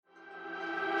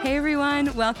Hey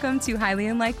everyone, welcome to Highly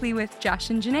Unlikely with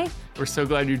Josh and Janae. We're so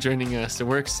glad you're joining us, and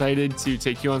we're excited to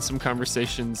take you on some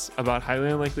conversations about highly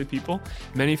unlikely people,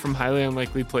 many from highly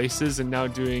unlikely places, and now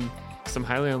doing some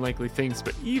highly unlikely things,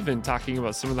 but even talking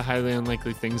about some of the highly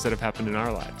unlikely things that have happened in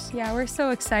our lives. Yeah, we're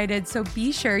so excited. So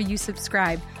be sure you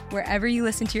subscribe wherever you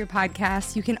listen to your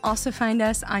podcast. You can also find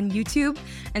us on YouTube.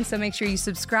 And so make sure you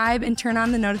subscribe and turn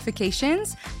on the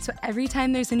notifications. So every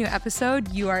time there's a new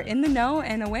episode, you are in the know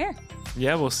and aware.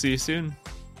 Yeah, we'll see you soon.